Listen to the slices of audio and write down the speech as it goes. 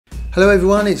Hello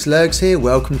everyone, it's Lurgs here,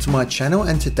 welcome to my channel,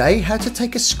 and today how to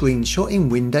take a screenshot in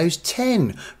Windows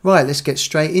 10. Right, let's get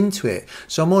straight into it.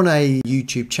 So I'm on a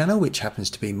YouTube channel which happens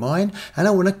to be mine, and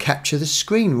I want to capture the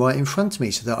screen right in front of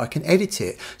me so that I can edit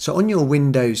it. So on your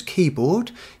Windows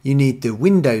keyboard you need the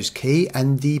Windows key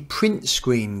and the print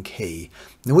screen key.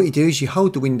 Now what you do is you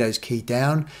hold the Windows key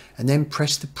down and then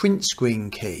press the print screen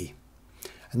key,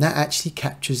 and that actually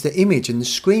captures the image, and the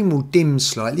screen will dim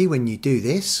slightly when you do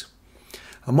this.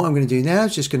 And what I'm going to do now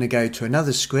is just going to go to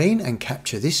another screen and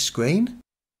capture this screen.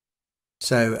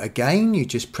 So again, you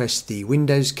just press the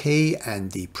Windows key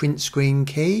and the print screen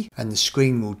key and the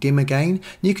screen will dim again.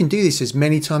 And you can do this as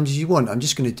many times as you want. I'm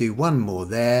just going to do one more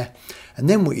there. And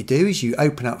then what you do is you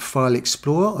open up File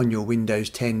Explorer on your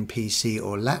Windows 10 PC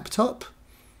or laptop.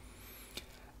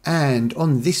 And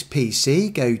on this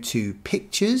PC, go to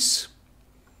Pictures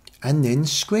and then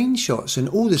Screenshots, and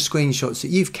all the screenshots that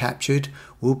you've captured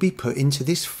will be put into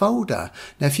this folder.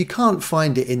 Now if you can't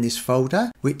find it in this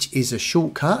folder, which is a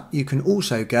shortcut, you can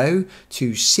also go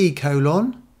to C: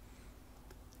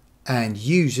 and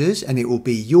users, and it will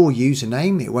be your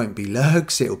username. It won't be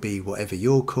Lurgs, it'll be whatever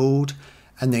you're called,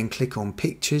 and then click on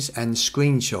Pictures and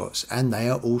Screenshots, and they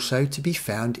are also to be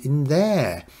found in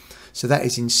there. So that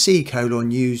is in C: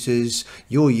 users,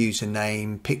 your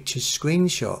username, pictures,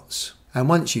 screenshots. And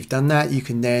once you've done that, you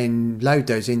can then load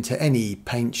those into any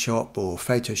Paint Shop or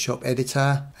Photoshop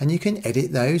editor, and you can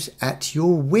edit those at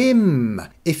your whim.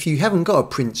 If you haven't got a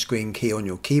print screen key on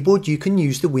your keyboard, you can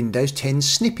use the Windows 10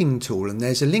 Snipping Tool, and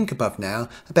there's a link above now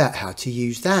about how to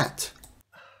use that.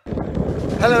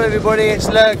 Hello everybody, it's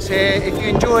Lurgs here. If you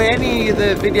enjoy any of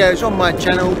the videos on my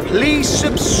channel, please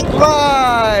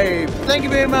subscribe. Thank you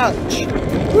very much.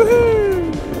 Woohoo!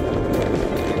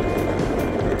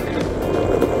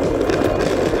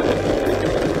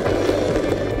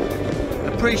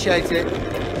 Appreciate it.